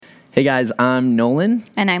Hey guys, I'm Nolan.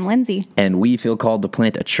 And I'm Lindsay. And we feel called to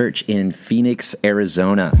plant a church in Phoenix,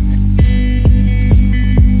 Arizona.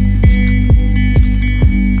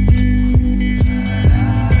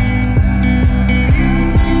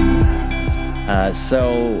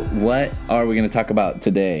 So what are we going to talk about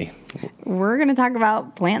today? We're going to talk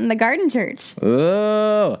about planting the garden church.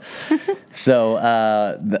 Oh, so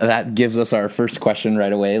that gives us our first question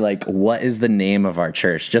right away. Like, what is the name of our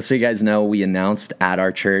church? Just so you guys know, we announced at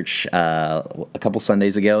our church a couple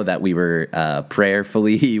Sundays ago that we were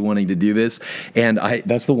prayerfully wanting to do this. And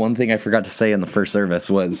that's the one thing I forgot to say in the first service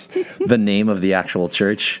was the name of the actual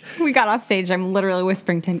church. We got off stage. I'm literally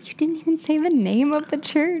whispering to him, you didn't even say the name of the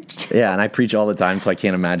church. Yeah, and I preach all the time, so I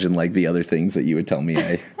can't imagine like the other things that you would tell me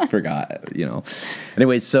I forgot.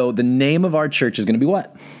 Anyway, so the name of our church is going to be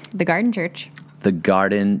what? The Garden Church. The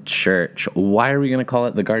Garden Church. Why are we going to call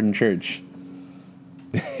it the Garden Church?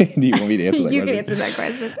 Do you want me to answer that question? You can answer that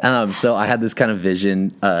question. So I had this kind of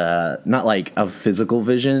vision, not like a physical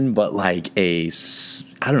vision, but like a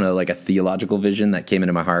theological vision that came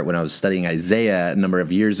into my heart when I was studying Isaiah a number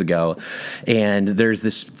of years ago. And there's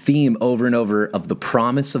this theme over and over of the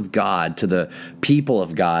promise of God to the people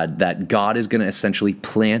of God that God is going to essentially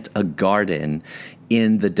plant a garden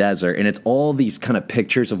in the desert. And it's all these kind of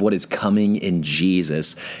pictures of what is coming in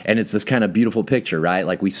Jesus. And it's this kind of beautiful picture, right?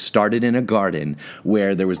 Like we started in a garden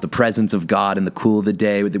where there was the presence of God in the cool of the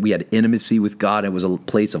day. We had intimacy with God. It was a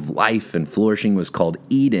place of life and flourishing. It was called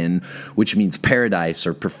Eden, which means paradise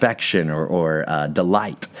or perfection or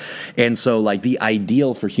delight. And so like the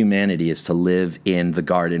ideal for humanity is to live in the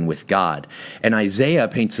garden with God. And Isaiah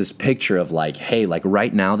paints this picture of like, hey, like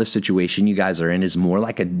right now the situation you guys are in is more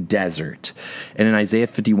like a desert. And in Isaiah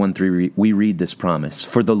 51:3, we read this promise.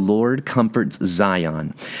 For the Lord comforts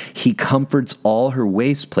Zion. He comforts all her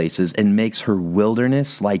waste places and makes her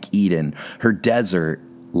wilderness like Eden, her desert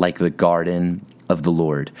like the garden of the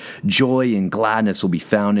Lord. Joy and gladness will be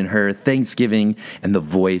found in her, thanksgiving and the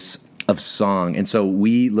voice of song. And so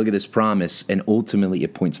we look at this promise, and ultimately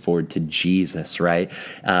it points forward to Jesus, right?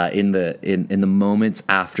 In the moments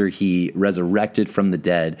after he resurrected from the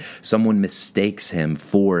dead, someone mistakes him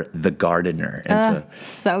for the gardener. And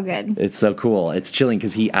so good. It's so cool. It's chilling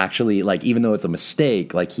because he actually, like, even though it's a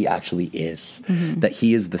mistake, like he actually is. Mm-hmm. That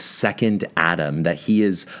he is the second Adam, that he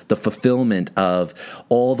is the fulfillment of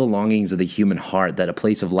all the longings of the human heart, that a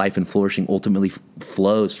place of life and flourishing ultimately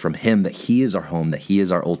flows from him, that he is our home, that he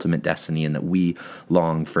is our ultimate destiny, and that we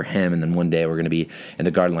long for him. And then one day we're going to be in the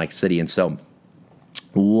garden-like city. And so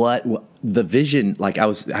what the vision, like I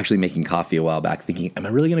was actually making coffee a while back thinking, am I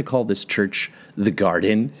really going to call this church the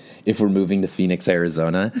garden if we're moving to Phoenix,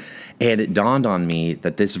 Arizona? And it dawned on me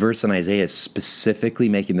that this verse in Isaiah is specifically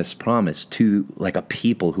making this promise to like a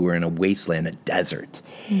people who are in a wasteland, a desert.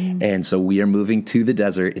 Mm. And so we are moving to the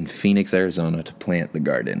desert in Phoenix, Arizona to plant the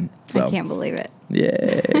garden. So, I can't believe it.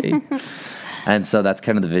 Yay. And so that's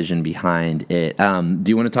kind of the vision behind it. Do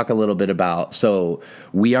you want to talk a little bit about, so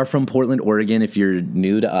we are from Portland, Oregon. If you're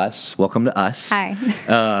new to us, welcome to us. Hi.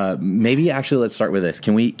 Maybe actually let's start with this.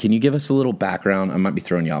 Can you give us a little background? I might be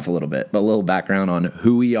throwing you off a little bit, but a little background on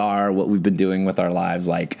who we are, what we've been doing with our lives,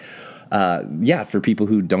 like, for people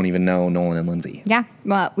who don't even know Nolan and Lindsay. Yeah.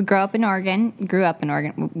 Well, we grew up in Oregon. We growed up in the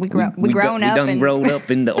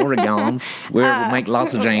Oregons. We make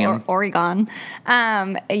lots of jam. Oregon.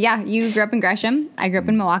 You grew up in Gresham. I grew up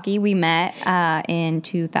in Milwaukee. We met in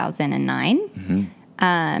 2009.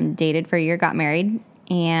 Mm-hmm. Dated for a year, got married,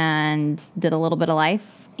 and did a little bit of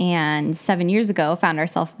life. And 7 years ago, found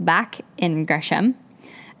ourselves back in Gresham.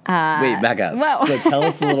 Wait, back up. Whoa. So tell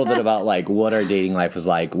us a little bit about like what our dating life was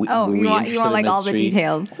like. You want like all the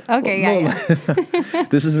details? Okay, yeah.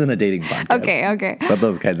 This isn't a dating podcast. Okay. But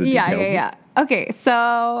those kinds of details. Yeah. Okay,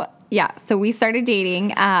 so we started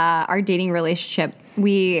dating. Our dating relationship.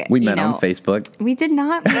 We met on Facebook. We did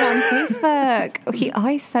not meet on Facebook. He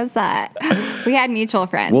always says that. We had mutual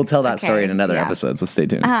friends. We'll tell that story in another episode, so stay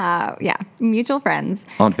tuned. Mutual friends.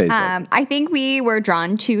 On Facebook. I think we were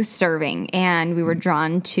drawn to serving, and we were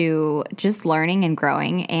drawn to just learning and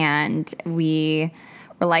growing, and we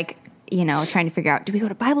were like, trying to figure out, do we go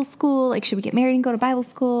to Bible school? Like, should we get married and go to Bible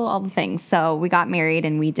school? All the things. So we got married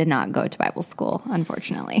and we did not go to Bible school,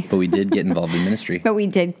 unfortunately. But we did get involved in ministry. But we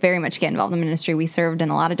did very much get involved in ministry. We served in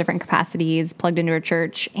a lot of different capacities, plugged into a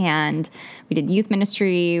church, and we did youth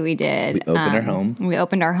ministry. We opened our home. We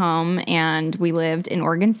opened our home, and we lived in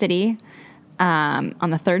Oregon City on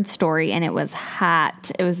the third story, and it was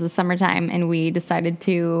hot. It was the summertime, and we decided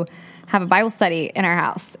to have a Bible study in our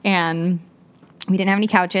house. And we didn't have any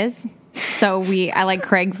couches. So I like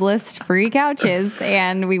Craigslist free couches,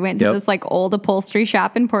 and we went to this like old upholstery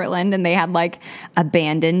shop in Portland, and they had like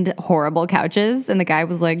abandoned horrible couches, and the guy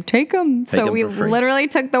was like, take them. So we literally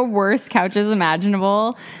took the worst couches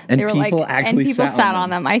imaginable. And they were people sat on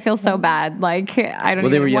them. I feel so bad. Like, I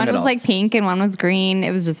don't know. One was like pink and one was green.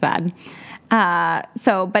 It was just bad.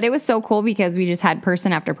 But it was so cool because we just had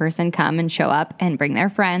person after person come and show up and bring their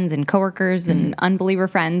friends and coworkers and unbeliever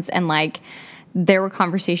friends, and like, there were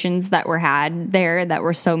conversations that were had there that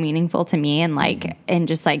were so meaningful to me, and like, and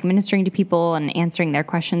just like ministering to people and answering their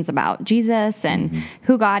questions about Jesus and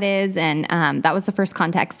who God is. And that was the first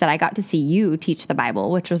context that I got to see you teach the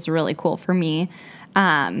Bible, which was really cool for me.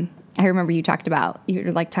 I remember you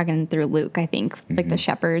were like talking through Luke, I think, like the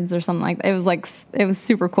shepherds or something like that. It was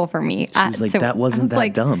super cool for me. She was like, that wasn't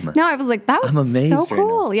that dumb. No, I was like, that was so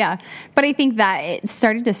cool. Right, yeah. But I think that it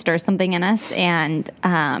started to stir something in us, and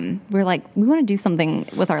we're like, we want to do something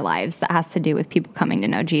with our lives that has to do with people coming to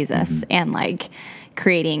know Jesus and like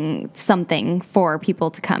creating something for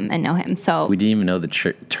people to come and know him. So we didn't even know the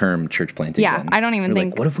term church planting. Yeah, then. I don't even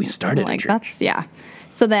think. Like, what if we started a church?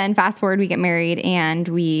 So then fast forward, we get married, and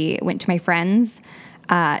we went to my friend's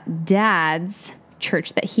dad's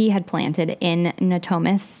church that he had planted in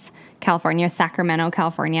Natomas, California, Sacramento,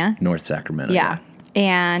 California. North Sacramento. Yeah.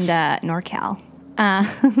 And NorCal.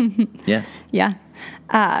 Yes. Yeah.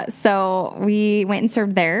 So we went and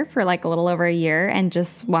served there for like a little over a year and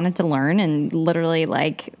just wanted to learn and literally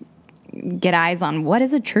like get eyes on what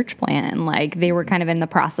is a church plant. And like, they were kind of in the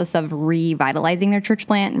process of revitalizing their church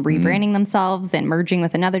plant and rebranding themselves and merging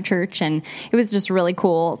with another church. And it was just really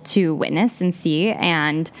cool to witness and see.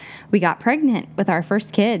 And we got pregnant with our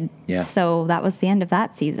first kid. Yeah. So that was the end of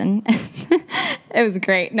that season. It was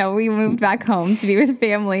great. No, we moved back home to be with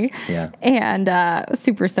family. Yeah. And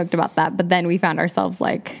super stoked about that. But then we found ourselves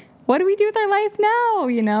like, what do we do with our life now?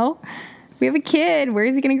 You know? We have a kid. Where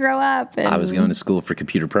is he going to grow up? And I was going to school for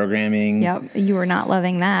computer programming. Yep. You were not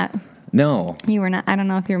loving that. No. You were not. I don't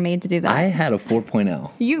know if you were made to do that. I had a 4.0.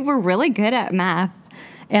 You were really good at math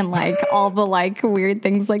and like all the like weird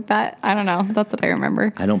things like that. I don't know. That's what I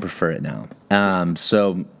remember. I don't prefer it now.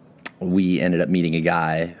 So we ended up meeting a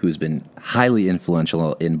guy who's been highly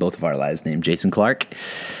influential in both of our lives named Jason Clark.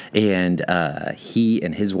 And he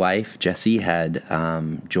and his wife, Jessie, had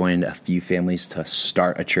joined a few families to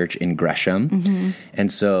start a church in Gresham.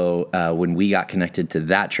 And so when we got connected to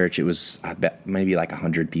that church, it was, I bet, maybe like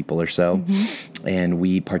 100 people or so. And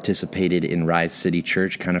we participated in Rise City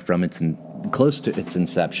Church kind of from close to its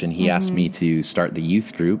inception. He asked me to start the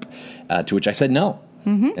youth group, to which I said no.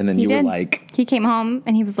 And then were like... He came home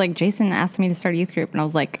and he was like, Jason asked me to start a youth group. And I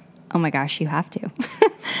was like, oh my gosh, you have to.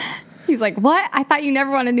 He's like, what? I thought you never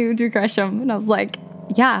wanted to move to Gresham. And I was like,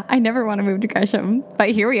 yeah, I never want to move to Gresham. But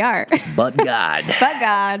here we are. But God. But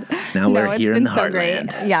God. Now we're here in the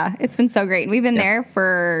heartland. Great. Yeah, it's been so great. We've been there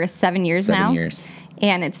for 7 years now. 7 years.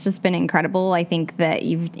 And it's just been incredible. I think that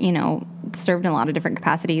you've, served in a lot of different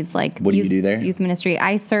capacities. Like, what do you do there? Youth ministry.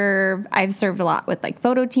 I've served a lot with like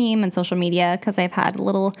photo team and social media because I've had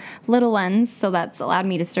little ones. So that's allowed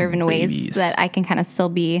me to serve in ways that I can kind of still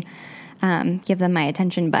be, give them my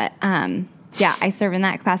attention. But yeah, I serve in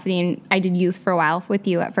that capacity. And I did youth for a while with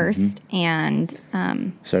you at first. And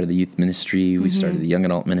started the youth ministry. We started the young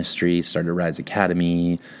adult ministry, started Rise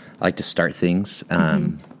Academy. I like to start things.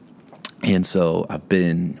 And so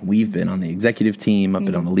we've been on the executive team. I've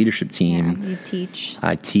been on the leadership team. Yeah, you teach.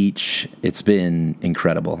 I teach. It's been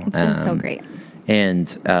incredible. It's been so great.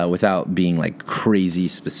 And without being like crazy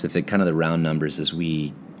specific, kind of the round numbers as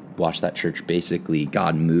we watched that church, basically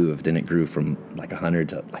God moved and it grew from like 100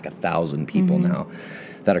 to like 1,000 people now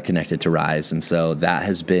that are connected to Rise. And so that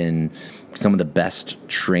has been some of the best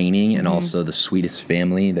training and also the sweetest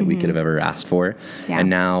family that we could have ever asked for. Yeah. And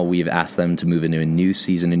now we've asked them to move into a new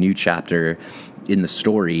season, a new chapter in the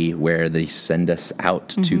story where they send us out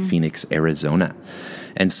to Phoenix, Arizona.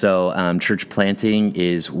 And so church planting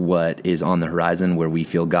is what is on the horizon where we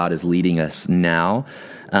feel God is leading us now.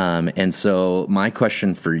 And so my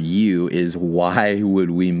question for you is, why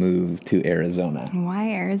would we move to Arizona?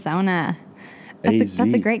 Why Arizona? That's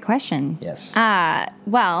a great question. Yes.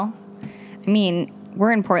 Well, I mean,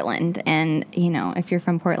 we're in Portland, and, if you're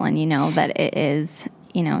from Portland, you know that it is,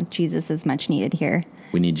 Jesus is much needed here.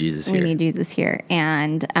 We need Jesus here. We need Jesus here.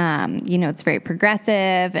 And, it's very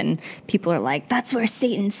progressive, and people are like, that's where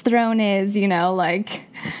Satan's throne is, like...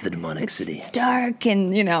 It's the demonic city. It's dark,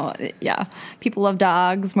 and, yeah. People love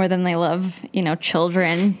dogs more than they love,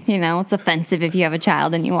 children. It's offensive if you have a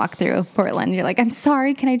child and you walk through Portland. You're like, I'm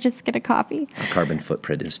sorry, can I just get a coffee? Our carbon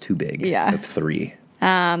footprint is too big. Yeah. Of 3.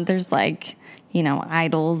 There's like,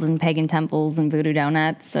 idols and pagan temples and voodoo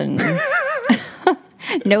donuts and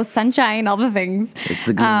no sunshine, all the things. It's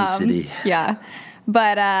the gloomy city. Yeah.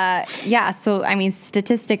 But, so, I mean,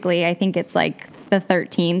 statistically, I think it's like the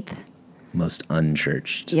 13th. Most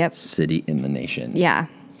unchurched city in the nation. Yeah.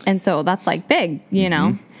 And so that's like big,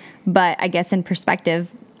 know. But I guess in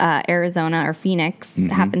perspective, Arizona or Phoenix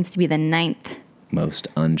happens to be the 9th. Most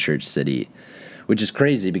unchurched city, which is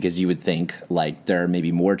crazy because you would think like there are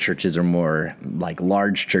maybe more churches or more like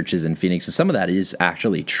large churches in Phoenix. And some of that is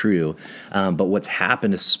actually true. But what's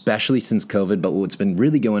happened, especially since COVID, but what's been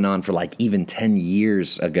really going on for like even 10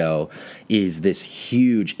 years ago is this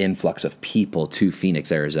huge influx of people to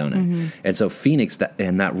Phoenix, Arizona. And so Phoenix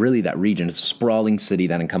that region is a sprawling city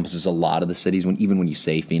that encompasses a lot of the cities. Even when you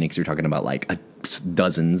say Phoenix, you're talking about like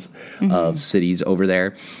dozens of cities over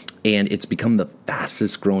there. And it's become the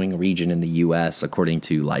fastest growing region in the U.S. according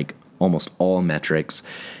to like almost all metrics.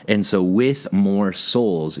 And so with more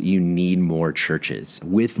souls, you need more churches.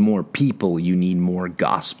 With more people, you need more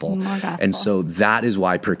gospel. And so that is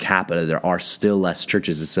why per capita, there are still less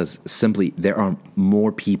churches. It says simply there are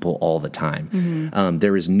more people all the time.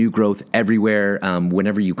 There is new growth everywhere.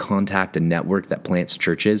 Whenever you contact a network that plants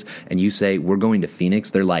churches and you say, we're going to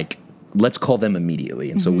Phoenix, they're like, let's call them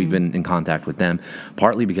immediately. And so we've been in contact with them,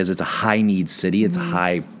 partly because it's a high-need city. It's a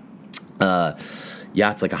high,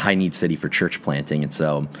 it's like a high-need city for church planting. And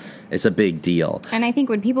so it's a big deal. And I think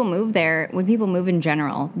when people move there, when people move in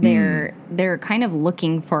general, they're kind of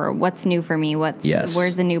looking for what's new for me,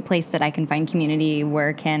 where's the new place that I can find community,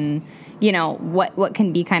 where can, what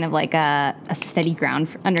can be kind of like a steady ground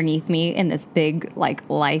underneath me in this big, like,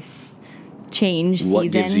 life change season.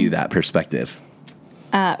 What gives you that perspective?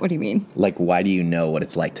 What do you mean? Like, why do you know what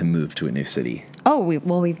it's like to move to a new city? Oh, we've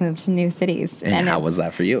moved to new cities. And how was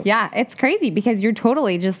that for you? Yeah, it's crazy because you're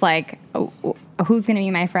totally just like, who's going to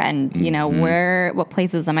be my friend? What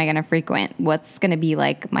places am I going to frequent? What's going to be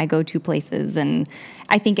like my go-to places? And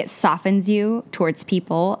I think it softens you towards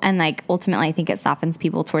people. And like, ultimately, I think it softens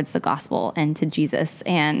people towards the gospel and to Jesus.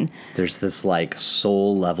 And there's this like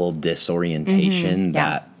soul level disorientation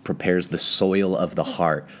that prepares the soil of the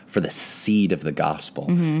heart for the seed of the gospel.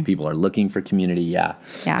 People are looking for community,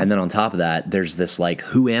 And then on top of that, there's this like,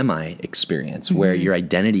 who am I experience where your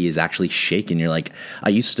identity is actually shaken. You're like, I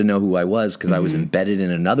used to know who I was because I was embedded in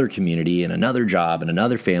another community and another job and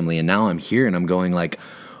another family. And now I'm here and I'm going like,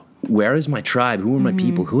 where is my tribe? Who are my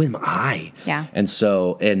people? Who am I? Yeah. And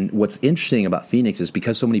what's interesting about Phoenix is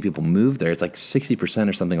because so many people move there, it's like 60%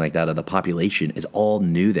 or something like that of the population is all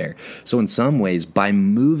new there. So in some ways, by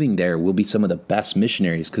moving there, we'll be some of the best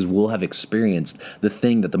missionaries because we'll have experienced the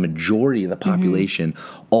thing that the majority of the population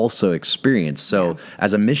also experienced. So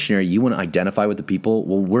as a missionary, you want to identify with the people.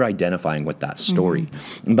 Well, we're identifying with that story.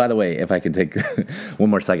 And by the way, if I could take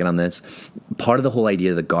one more second on this, part of the whole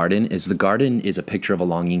idea of the garden is a picture of a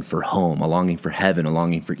longing for home, a longing for heaven, a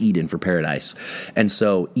longing for Eden, for paradise. And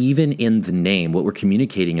so even in the name, what we're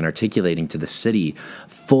communicating and articulating to the city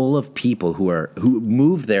full of people who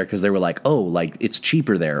moved there because they were like, oh, like it's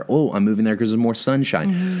cheaper there. Oh, I'm moving there because there's more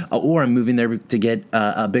sunshine. Or I'm moving there to get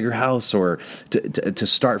a bigger house or to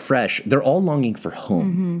start fresh. They're all longing for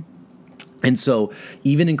home. And so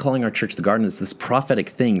even in calling our church the garden, it's this prophetic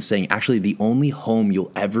thing saying actually the only home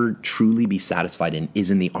you'll ever truly be satisfied in is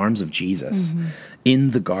in the arms of Jesus,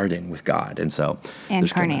 in the garden with God. And so... And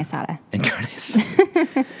carne asada. And carne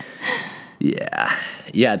asada.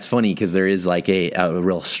 Yeah, it's funny because there is like a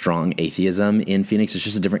real strong atheism in Phoenix. It's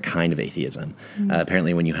just a different kind of atheism.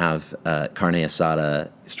 Apparently when you have carne asada,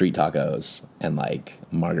 street tacos, and like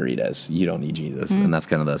margaritas, you don't need Jesus. And that's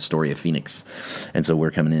kind of the story of Phoenix. And so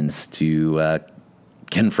we're coming in to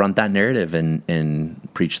confront that narrative and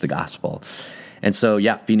preach the gospel. And so,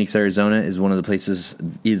 Phoenix, Arizona is the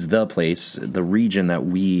region that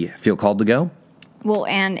we feel called to go. Well,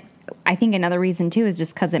 and I think another reason too is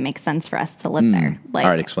just because it makes sense for us to live there. Like,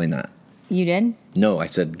 all right, explain that. You did? No, I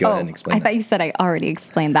said go ahead and explain that. I thought you said I already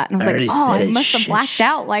explained that. And I was I must have blacked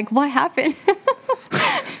out. Like, what happened?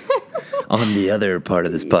 On the other part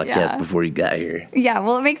of this podcast before you got here. Yeah,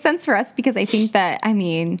 well, it makes sense for us because I think that,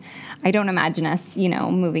 I don't imagine us,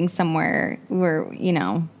 moving somewhere where,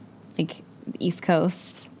 like East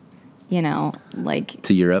Coast, like...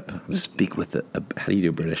 To Europe? Speak with how do you do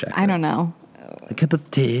a British accent? I don't know. A cup of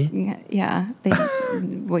tea? Yeah.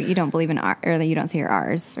 What, you don't believe in R, or that you don't see your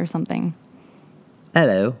R's or something.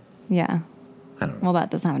 Hello. Yeah. I don't know. Well,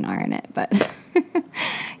 that doesn't have an R in it, but...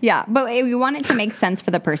 Yeah, but we want it to make sense for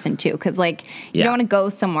the person, too, because, like, you don't want to go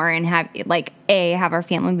somewhere and have, like, have our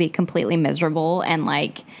family be completely miserable and,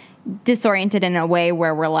 like, disoriented in a way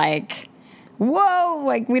where we're like, whoa,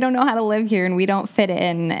 like we don't know how to live here and we don't fit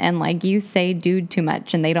in. And like you say dude too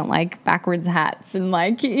much and they don't like backwards hats and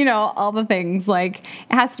like, all the things. Like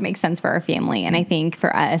it has to make sense for our family. And I think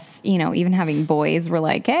for us, even having boys, we're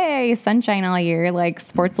like, hey, sunshine all year, like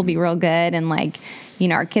sports will be real good. And like,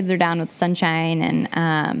 our kids are down with sunshine.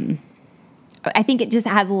 And I think it just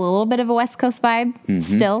has a little bit of a West Coast vibe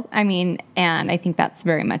still. I mean, and I think that's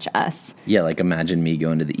very much us. Yeah, like imagine me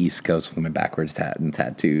going to the East Coast with my backwards hat and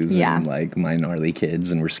tattoos and like my gnarly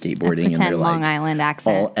kids and we're skateboarding and they're Long like Island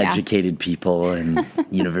accent. all educated people and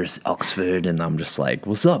University Oxford and I'm just like,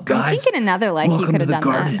 what's up, guys? I think in another life you could have done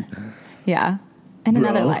that. Yeah, in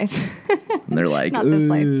another life. And they're like, not this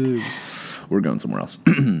life. We're going somewhere else.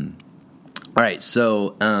 All right,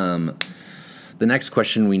 so the next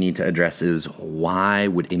question we need to address is why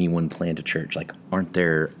would anyone plant a church? Like, aren't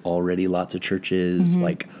there already lots of churches?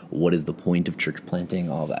 Like, what is the point of church planting?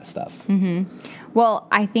 All that stuff. Well,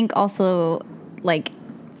 I think also, like,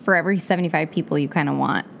 for every 75 people, you kind of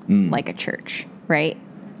want, like, a church, right?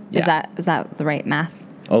 Yeah. Is that the right math?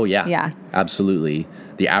 Oh, yeah. Yeah. Absolutely.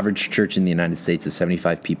 The average church in the United States is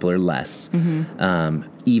 75 people or less.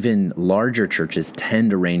 Even larger churches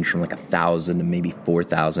tend to range from like 1,000 to maybe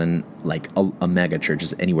 4,000. Like a mega church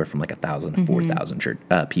is anywhere from like 1,000 to 4,000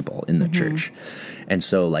 people in the church. And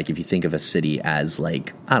so like if you think of a city as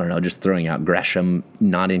like, I don't know, just throwing out Gresham,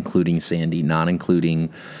 not including Sandy, not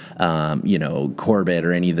including, Corbett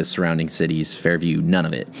or any of the surrounding cities, Fairview, none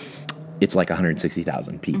of it. It's like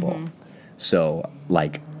 160,000 people. So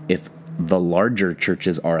like if the larger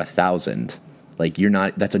churches are 1,000, like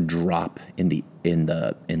that's a drop in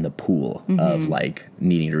the pool of like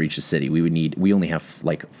needing to reach a city. We only have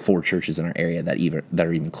like 4 churches in our area that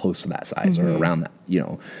are even close to that size or around that,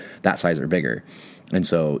 that size or bigger. And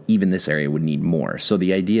so even this area would need more. So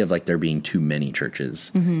the idea of like there being too many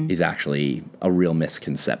churches is actually a real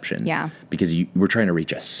misconception. Yeah. Because we're trying to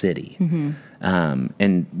reach a city.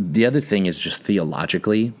 And the other thing is just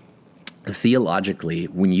theologically,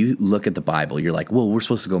 when you look at the Bible, you're like, well, we're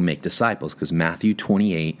supposed to go make disciples because Matthew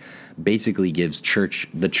 28 basically gives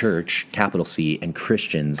the church, capital C, and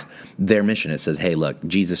Christians their mission. It says, hey, look,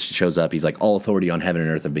 Jesus shows up. He's like, all authority on heaven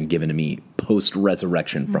and earth have been given to me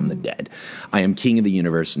post-resurrection from the dead. I am king of the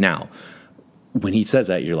universe. Now, when he says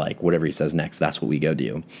that, you're like, whatever he says next, that's what we go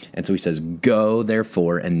do. And so he says, go,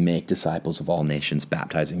 therefore, and make disciples of all nations,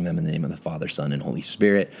 baptizing them in the name of the Father, Son, and Holy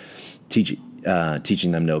Spirit,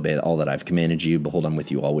 teaching them to obey all that I've commanded you. Behold, I'm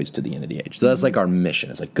with you always to the end of the age. So that's like our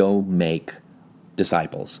mission. It's like, go make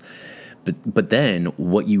disciples. But then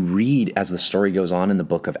what you read as the story goes on in the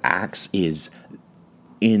book of Acts is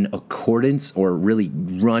in accordance or really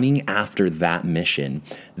running after that mission,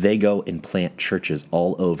 they go and plant churches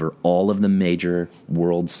all over all of the major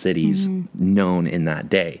world cities known in that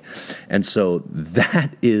day. And so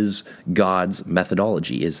that is God's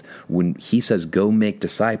methodology, is when he says, go make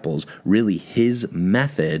disciples, really his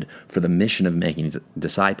method for the mission of making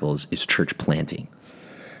disciples is church planting.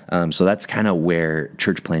 So that's kind of where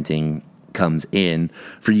church planting comes in.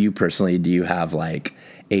 For you personally, do you have like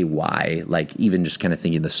a why, like even just kind of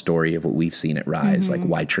thinking the story of what we've seen at Rise, like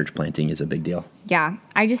why church planting is a big deal? Yeah,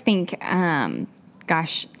 I just think,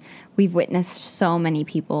 we've witnessed so many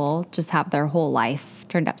people just have their whole life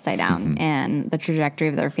turned upside down and the trajectory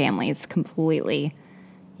of their families completely,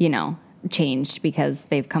 changed because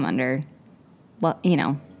they've come under,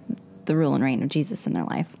 the rule and reign of Jesus in their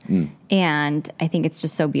life. And I think it's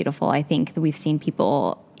just so beautiful. I think that we've seen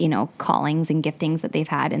people, callings and giftings that they've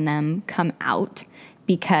had in them come out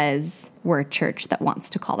because we're a church that wants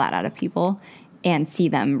to call that out of people and see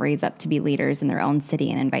them raise up to be leaders in their own city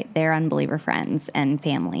and invite their unbeliever friends and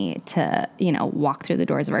family to, walk through the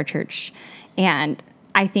doors of our church. And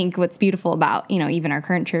I think what's beautiful about, even our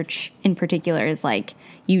current church in particular is like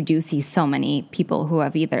you do see so many people who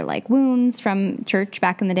have either like wounds from church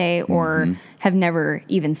back in the day or have never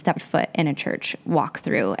even stepped foot in a church walk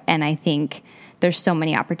through. And I think there's so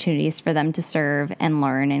many opportunities for them to serve and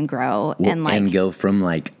learn and grow and go from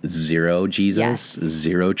like 0 Jesus,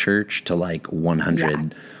 0 church to like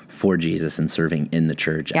 100 for Jesus and serving in the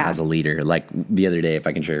church as a leader. Like the other day, if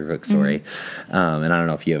I can share a quick story, and I don't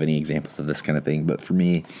know if you have any examples of this kind of thing, but for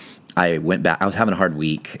me, I went back. I was having a hard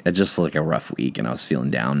week, just like a rough week, and I was feeling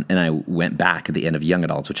down. And I went back at the end of Young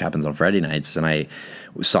Adults, which happens on Friday nights, and I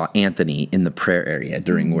saw Anthony in the prayer area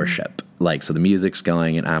during worship. Like, so the music's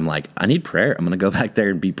going, and I'm like, I need prayer. I'm going to go back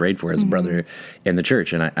there and be prayed for as a brother in the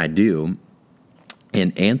church, and I do.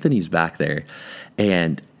 And Anthony's back there.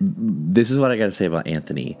 And this is what I got to say about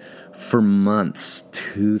Anthony. For months,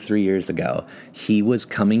 2-3 years ago, he was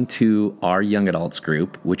coming to our young adults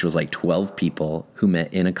group, which was like 12 people who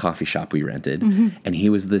met in a coffee shop we rented. And he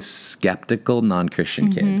was this skeptical,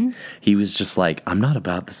 non-Christian kid. He was just like, I'm not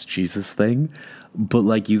about this Jesus thing, but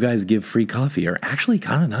like you guys give free coffee are actually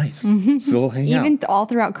kind of nice. So we'll hang out. Even all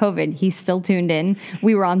throughout COVID, he still tuned in.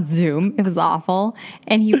 We were on Zoom. It was awful.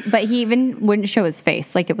 And he even wouldn't show his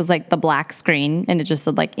face. Like it was like the black screen and it just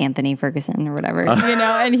said like Anthony Ferguson or whatever,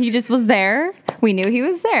 and he just was there. We knew he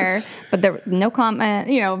was there, but there was no comment,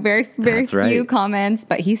 very few comments,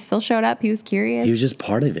 but he still showed up. He was curious. He was just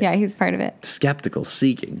part of it. Yeah, he was part of it. Skeptical,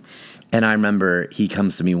 seeking. And I remember he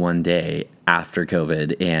comes to me one day after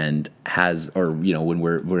COVID and when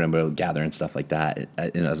we're able to gather and stuff like that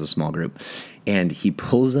as a small group. And he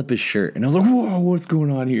pulls up his shirt and I was like, whoa, what's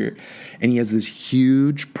going on here? And he has this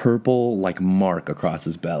huge purple like mark across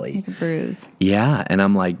his belly. Like a bruise. Yeah. And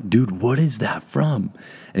I'm like, dude, what is that from?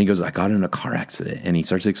 And he goes, I got in a car accident. And he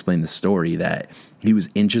starts to explain the story that he was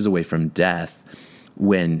inches away from death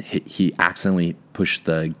when he accidentally pushed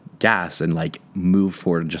the gas and like moved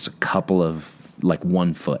forward just a couple of like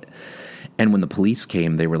 1 foot. And when the police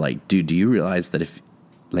came, they were like, dude, do you realize that if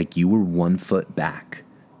like you were 1 foot back,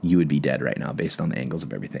 you would be dead right now based on the angles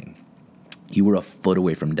of everything? You were a foot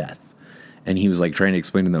away from death. And he was like trying to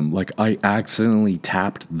explain to them, like, I accidentally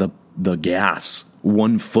tapped the gas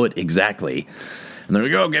 1 foot exactly. And they're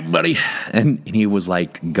like, okay, buddy. And he was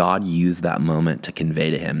like, God used that moment to convey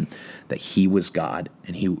to him that he was God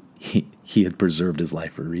and he had preserved his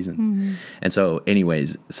life for a reason. And so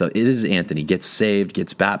anyways, so it is Anthony gets saved,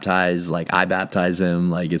 gets baptized. Like I baptize him.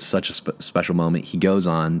 Like it's such a special moment. He goes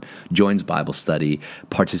on, joins Bible study,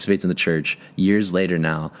 participates in the church. Years later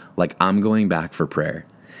now, like I'm going back for prayer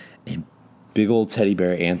and big old teddy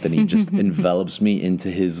bear Anthony just envelops me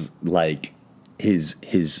into his like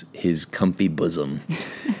his comfy bosom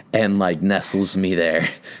and like nestles me there.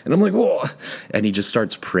 And I'm like, whoa. And he just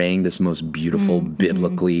starts praying this most beautiful,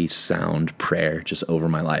 biblically sound prayer just over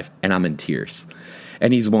my life. And I'm in tears.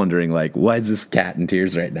 And he's wondering like, why is this cat in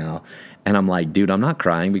tears right now? And I'm like, dude, I'm not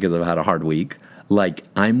crying because I've had a hard week. Like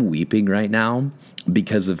I'm weeping right now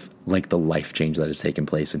because of like the life change that has taken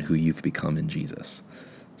place and who you've become in Jesus.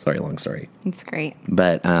 Sorry, long story. It's great.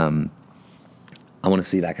 But, I want to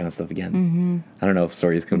see that kind of stuff again. I don't know if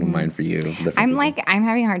stories come to mind for you. I'm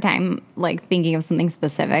having a hard time like thinking of something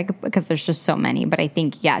specific because there's just so many. But I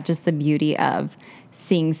think, just the beauty of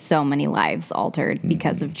seeing so many lives altered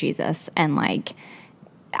because of Jesus and like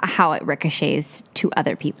how it ricochets to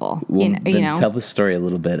other people. Well, tell the story a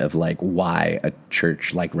little bit of like why a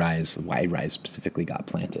church like Rise specifically got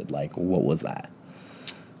planted. Like what was that?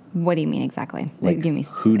 What do you mean exactly? Like, give me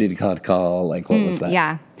specifics. Who did God call? Like, what was that?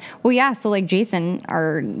 Yeah. Well, yeah. So, like, Jason,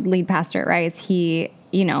 our lead pastor at Rise, he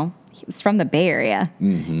was from the Bay Area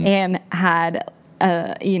and had,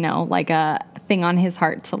 like a thing on his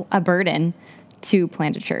heart, a burden to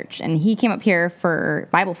plant a church. And he came up here for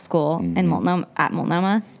Bible school in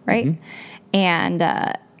Multnomah, right? And,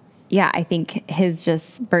 I think his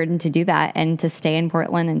just burden to do that and to stay in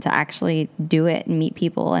Portland and to actually do it and meet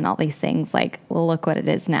people and all these things, like, look what it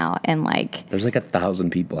is now. And like, there's like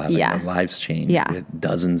 1,000 people having their lives changed. Yeah.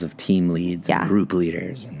 Dozens of team leads and group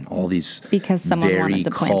leaders and all these because someone very wanted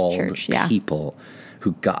to plant a church. People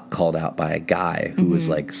who got called out by a guy who was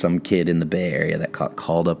like some kid in the Bay Area that got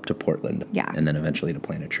called up to Portland. And then eventually to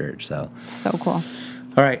plant a church. So cool.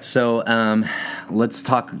 All right. So let's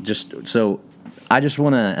talk I just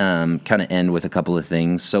want to kind of end with a couple of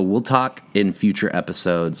things. So we'll talk in future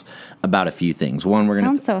episodes about a few things. One, we're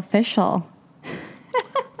going to... Sounds so official.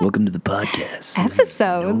 Welcome to the podcast.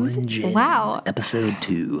 Episodes. Wow. Episode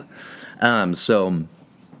 2. So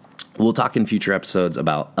we'll talk in future episodes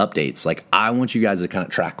about updates. Like, I want you guys to kind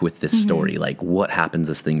of track with this story, like what happens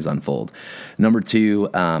as things unfold. Number 2,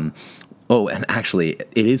 and actually,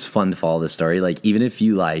 it is fun to follow this story. Like, even if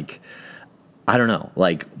you like... I don't know,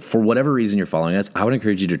 like for whatever reason you're following us, I would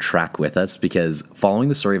encourage you to track with us because following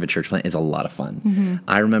the story of a church plant is a lot of fun.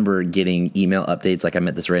 I remember getting email updates. Like I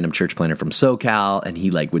met this random church planter from SoCal and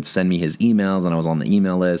he like would send me his emails and I was on the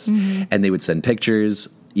email list and they would send pictures,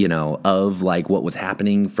 of like what was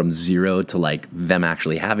happening from zero to like them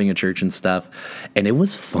actually having a church and stuff. And it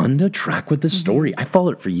was fun to track with the story. I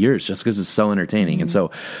followed it for years just because it's so entertaining. And so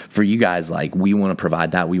for you guys, like we want to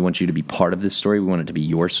provide that. We want you to be part of this story. We want it to be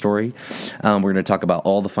your story. We're going to talk about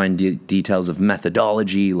all the fine details of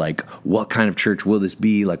methodology, like what kind of church will this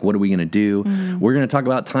be? Like, what are we going to do? We're going to talk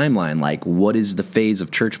about timeline, like what is the phase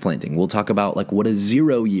of church planting? We'll talk about like what a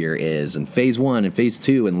 0 year is and phase 1 and phase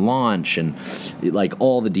 2 and launch and like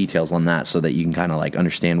all all the details on that so that you can kind of like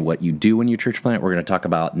understand what you do when you church plant. We're going to talk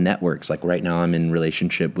about networks. Like right now I'm in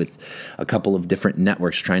relationship with a couple of different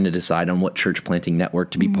networks trying to decide on what church planting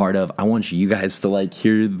network to be part of. I want you guys to like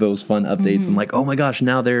hear those fun updates and like, oh my gosh,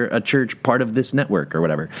 now they're a church part of this network or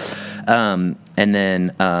whatever.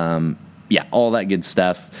 Yeah, all that good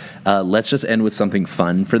stuff. Let's just end with something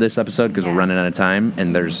fun for this episode because we're running out of time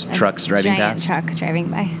and there's trucks driving past. Giant truck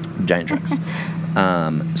driving by. Giant trucks.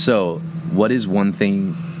 So what is one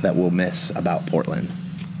thing that we'll miss about Portland?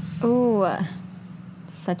 Ooh,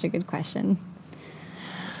 such a good question.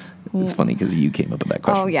 It's funny because you came up with that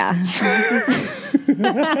question. Oh, yeah.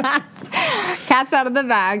 Cat's out of the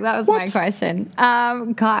bag. That was my question.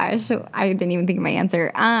 Gosh, I didn't even think of my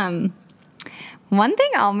answer. One thing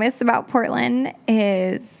I'll miss about Portland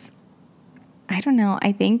is, I don't know,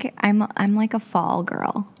 I think I'm like a fall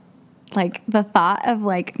girl. Like the thought of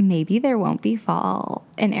like maybe there won't be fall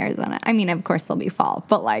in Arizona. I mean, of course there'll be fall,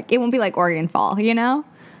 but like it won't be like Oregon fall, you know?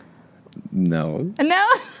 No. No?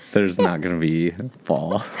 There's not going to be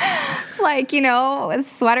fall. Like, you know,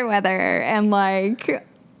 sweater weather and like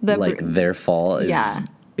their fall is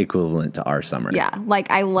equivalent to our summer. Yeah.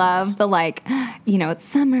 Like I love the like, you know, it's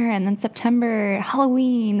summer and then September,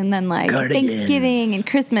 Halloween, and then like Cardigans. Thanksgiving and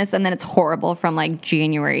Christmas, and then it's horrible from like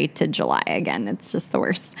January to July again. It's just the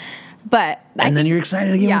worst. But then you're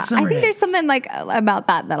excited again when summer I think there's hits. something like about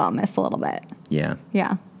that I'll miss a little bit. Yeah.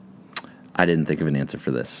 Yeah. I didn't think of an answer for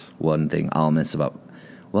this. One thing I'll miss about,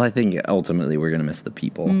 well, I think ultimately we're going to miss the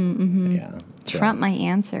people. Mm-hmm. Yeah. So, Trump my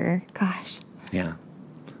answer. Gosh. Yeah.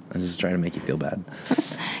 I'm just trying to make you feel bad.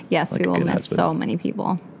 Yes, Like we a will good miss husband. so many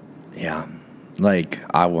people. Yeah. Like,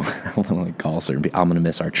 I want to like call certain people. I'm going to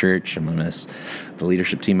miss our church. I'm going to miss the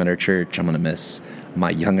leadership team at our church. I'm going to miss my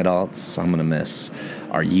young adults. I'm going to miss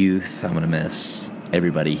our youth. I'm going to miss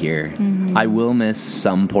everybody here. Mm-hmm. I will miss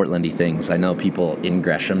some Portlandy things. I know people in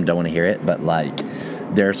Gresham don't want to hear it, but like,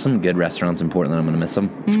 there are some good restaurants in Portland. I'm going to miss them.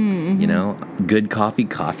 Mm-hmm. You know, good coffee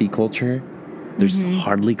culture. There's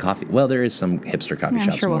hardly coffee. Well, there is some hipster coffee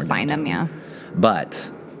shops. I'm sure we'll find them, yeah. But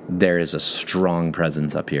there is a strong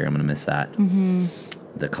presence up here. I'm going to miss that. Mm-hmm.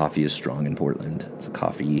 The coffee is strong in Portland. It's a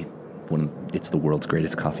coffee. It's the world's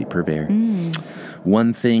greatest coffee purveyor. Mm.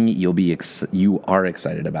 One thing you are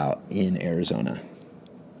excited about in Arizona.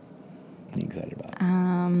 What are you excited about?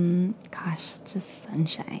 Gosh, just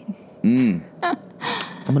sunshine. I'm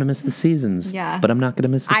going to miss the seasons. Yeah. But I'm not going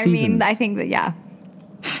to miss the seasons. I mean, I think that, yeah.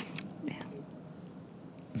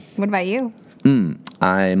 What about you?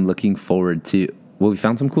 I'm looking forward to, we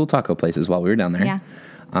found some cool taco places while we were down there. Yeah.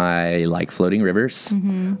 I like floating rivers.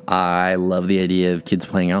 Mm-hmm. I love the idea of kids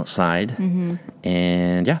playing outside. Mm-hmm.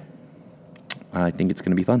 And yeah, I think it's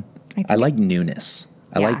going to be fun. I like newness.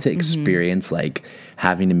 I like to experience like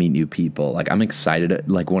having to meet new people. Like I'm excited.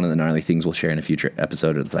 Like one of the gnarly things we'll share in a future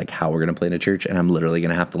episode is like how we're going to play in a church. And I'm literally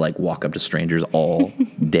going to have to like walk up to strangers all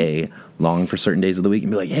day long for certain days of the week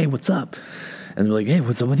and be like, hey, what's up? And they're like, hey,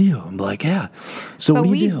 what's up with you? I'm like, yeah. So what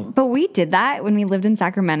do you do? But we did that when we lived in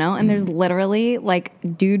Sacramento, and there's literally like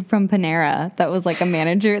dude from Panera that was like a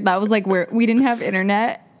manager. That was like where we didn't have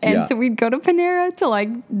internet. And so we'd go to Panera to like,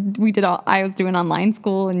 I was doing online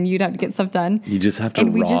school and you'd have to get stuff done. You just have to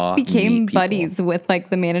And we just became buddies with like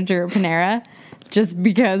the manager of Panera. Just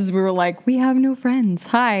because we were like, we have no friends.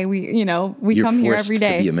 Hi, we come here every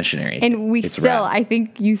day. To be a missionary, and we it's still. Rad. I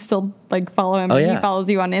think you still like follow him. And he follows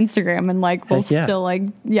you on Instagram, and like we'll still like,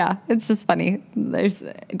 it's just funny. There's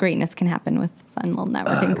greatness can happen with fun little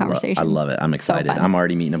networking conversations. I love it. I'm excited. So I'm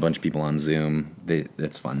already meeting a bunch of people on Zoom.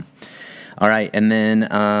 It's fun. All right, and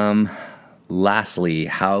then lastly,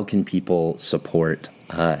 how can people support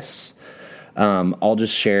us? I'll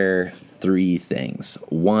just share 3 things.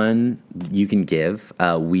 One, you can give.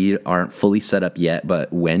 We aren't fully set up yet,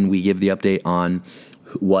 but when we give the update on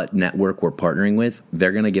what network we're partnering with,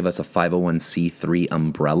 they're going to give us a 501c3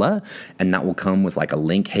 umbrella, and that will come with like a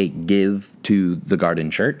link, hey, give to the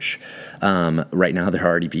Garden Church. Right now, there are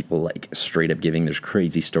already people like straight up giving. There's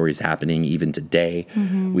crazy stories happening even today.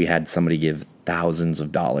 Mm-hmm. We had somebody give thousands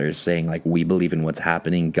of dollars saying like, we believe in what's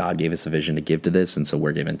happening. God gave us a vision to give to this, and so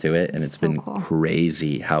we're giving to it. And it's so been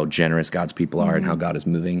crazy how generous God's people are and how God is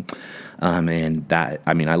moving. And that,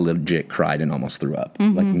 I mean, I legit cried and almost threw up.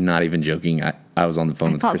 Like, not even joking. I was on the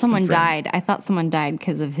phone with Kristen. I thought someone died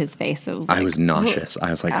because of his face. It was like, I was nauseous. I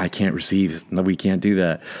was like, I can't receive. No, we can't do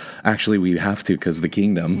that. Actually, we have to because of the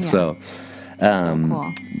kingdom. Yeah. So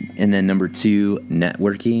cool. And then number 2,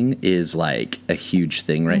 networking is like a huge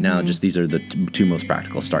thing right now. Just these are the 2 most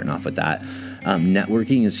practical, starting off with that.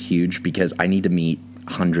 Networking is huge because I need to meet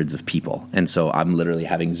hundreds of people. And so I'm literally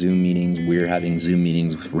having Zoom meetings. We're having Zoom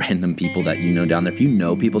meetings with random people that you know down there. If you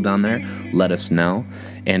know people down there, let us know,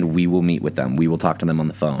 and we will meet with them. We will talk to them on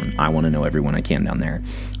the phone. I want to know everyone I can down there.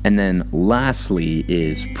 And then lastly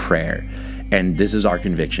is prayer. And this is our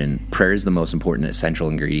conviction. Prayer is the most important, essential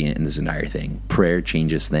ingredient in this entire thing. Prayer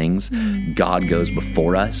changes things. God goes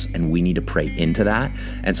before us, and we need to pray into that.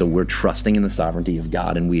 And so we're trusting in the sovereignty of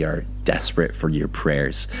God, and we are desperate for your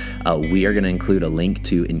prayers. We are going to include a link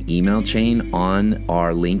to an email chain on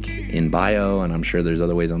our link in bio, and I'm sure there's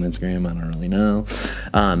other ways on Instagram. I don't really know.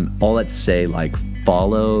 All that to say, like,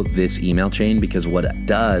 follow this email chain, because what it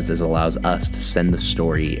does is allows us to send the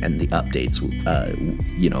story and the updates,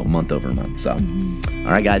 month over month. So,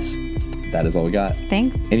 all right, guys, that is all we got.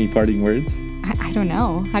 Thanks. Any parting words? I don't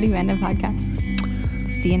know. How do you end a podcast?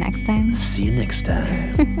 See you next time. See you next time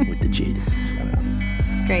with the Tjadens. It's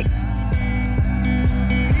great.